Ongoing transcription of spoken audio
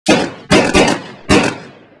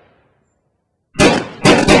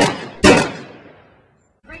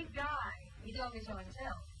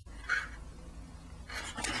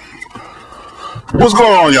What's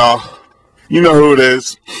going on, y'all? You know who it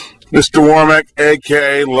is. Mr. Warmack,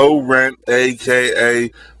 a.k.a. Low Rent,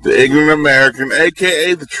 a.k.a. The Ignorant American,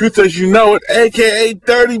 a.k.a. The Truth As You Know It, a.k.a.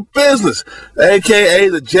 Dirty Business, a.k.a.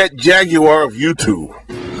 The Jet Jaguar of YouTube.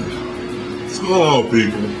 What's going on,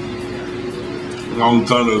 people? Long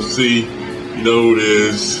time no see. You know who it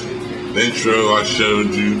is. The intro I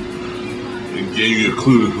showed you. It gave you a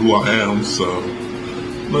clue to who I am, so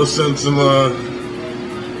no sense in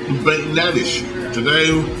debating that issue.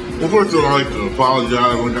 Today, well, first of all, I'd like to apologize.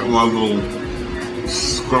 I got my little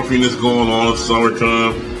scruffiness going on. It's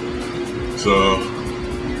summertime. So,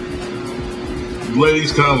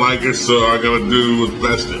 ladies kind of like it, so I gotta do what's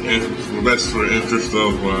best for the interest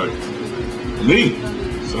of me.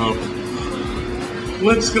 So,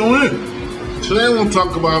 let's go in. Today I want to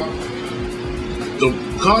talk about the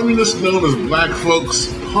communists known as black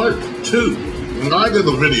folks, part 2. And I did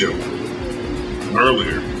a video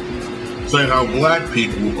earlier saying how black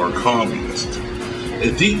people are communists.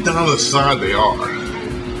 And deep down inside they are.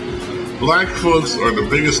 Black folks are the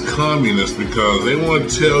biggest communists because they want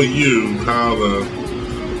to tell you how to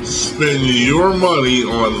spend your money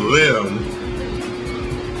on them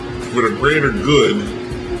for the greater good,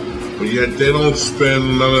 but yet they don't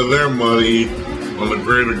spend none of their money on the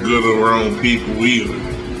greater good of our own people either.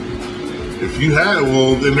 If you have,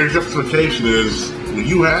 well, then their justification is, well,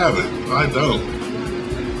 you have it, I don't.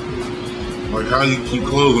 Like, how do you keep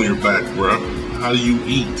clothes on your back, bro? How do you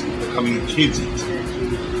eat? How do your kids eat?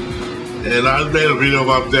 And I made a video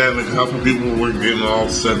about that, and a couple people were getting all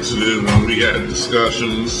sensitive, and we had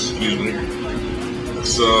discussions, excuse me.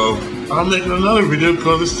 So, I'm making another video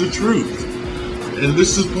because it's the truth. And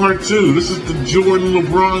this is part 2. This is the Jordan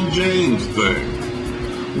LeBron James thing.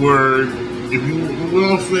 Where, if you went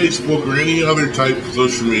on Facebook or any other type of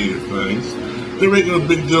social media things, they're making a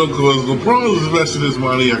big deal because LeBron has invested his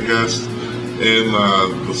money, I guess, in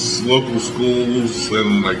the local schools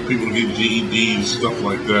and like people get GEDs, stuff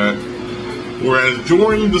like that. Whereas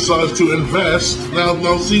Jordan decides to invest.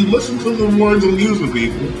 Now see, listen to the words I'm using,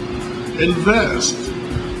 people. Invest.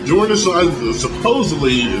 Jordan decides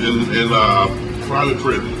supposedly in private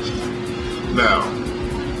prisons. Now,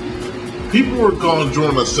 people were calling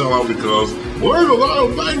Jordan a sellout because, well, there's a lot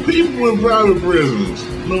of black people in private prisons.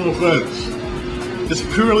 No offense. It's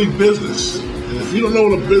purely business. And if you don't know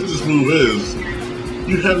what a business move is,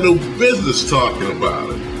 you have no business talking about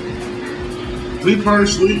it. Me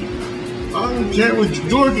personally, I don't care what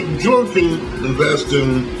Jordan can invest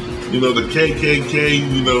in, the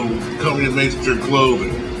KKK, company that makes their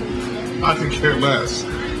clothing. I could care less.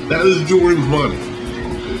 That is Jordan's money.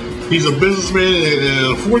 He's a businessman,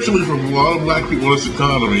 and unfortunately for a lot of black people in this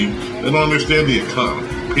economy, they don't understand the economy,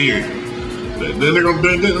 period. Then there are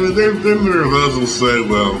those who'll say,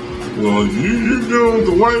 well, you go with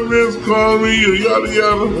the white man's economy, or yada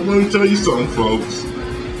yada. Well, let me tell you something, folks.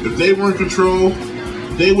 If they were in control,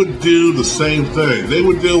 they would do the same thing. They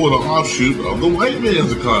would deal with an offshoot of the white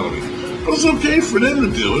man's economy. But it's okay for them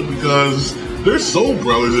to do it because they're soul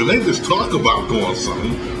brothers and they just talk about doing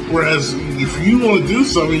something. Whereas if you want to do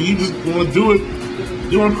something, you just want to do it,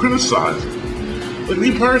 you want to criticize it. Like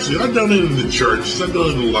me personally, I donated to the church, I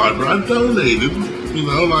donated to the library, I donated,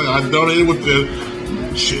 I donated with the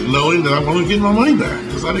shit knowing that I wasn't getting my money back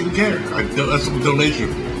because I didn't care. That's what a donation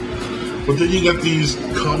for. But then you got these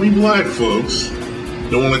commie black folks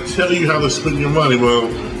that want to tell you how to spend your money. Well,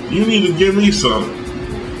 you need to give me something.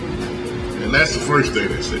 And that's the first thing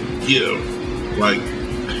they say, give. Like,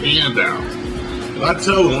 handout. And I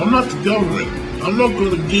tell them, I'm not the government. I'm not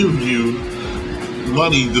going to give you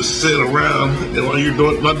money to sit around and while you're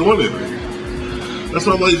not doing anything. That's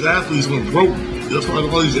why all these athletes went broke. That's why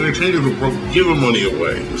all these entertainers were broke, giving money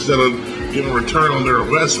away instead of getting a return on their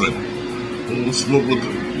investment. With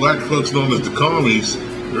the black folks known as the commies,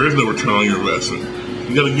 there is no return on your investment.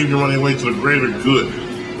 You got to give your money away to the greater good.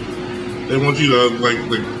 They want you to,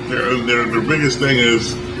 their biggest thing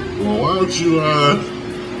is, well, why don't you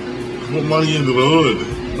put money into the hood?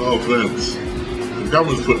 No offense. The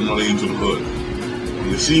government's putting money into the hood.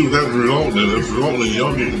 And you see what that's resulting in. It's resulting in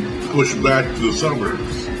y'all getting pushed back to the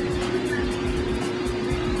suburbs.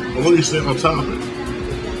 But let me stay on topic.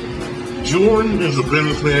 Jordan is a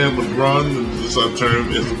businessman. LeBron, this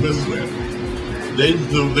term, is a businessman. They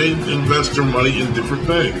invest their money in different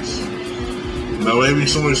things. Now maybe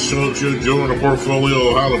someone showed Jordan a portfolio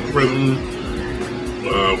of how the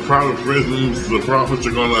private prisons, the profits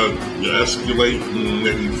are going to escalate in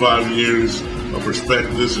maybe 5 years of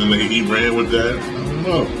prospectus, and he ran with that.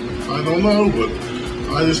 I don't know, but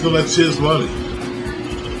I just know that's his money.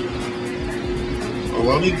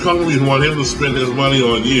 Well, I need Commies who want him to spend his money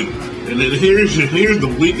on you. And then here's the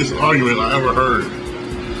weakest argument I ever heard.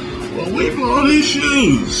 Well, we bought his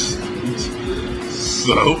shoes.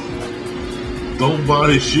 So, don't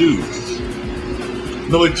buy his shoes.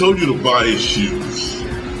 Nobody told you to buy his shoes.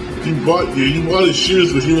 You bought his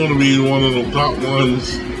shoes because you want to be one of the top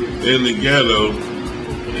ones in the ghetto.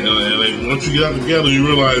 And once you get out of the ghetto, you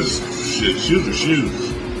realize, shit, shoes are shoes.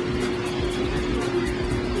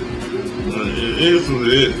 It is what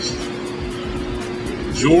it is.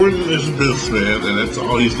 Jordan is a businessman, and that's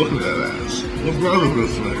all he's looking at as. My brother's a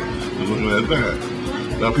businessman. He's looking at that.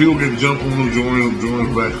 Now people can jump on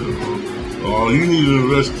Jordan's back. Oh, you need to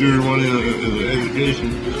invest your money in education.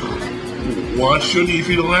 Why shouldn't he if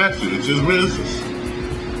you don't have to? It's just business.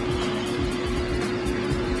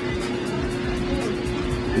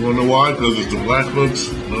 You wanna know why? Because it's the black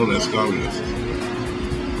books known as communists.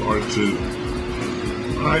 Part 2.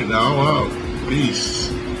 Alright, now I'm out. Peace.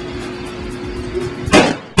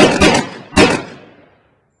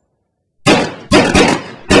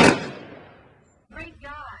 Great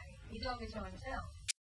guy. He told me so himself.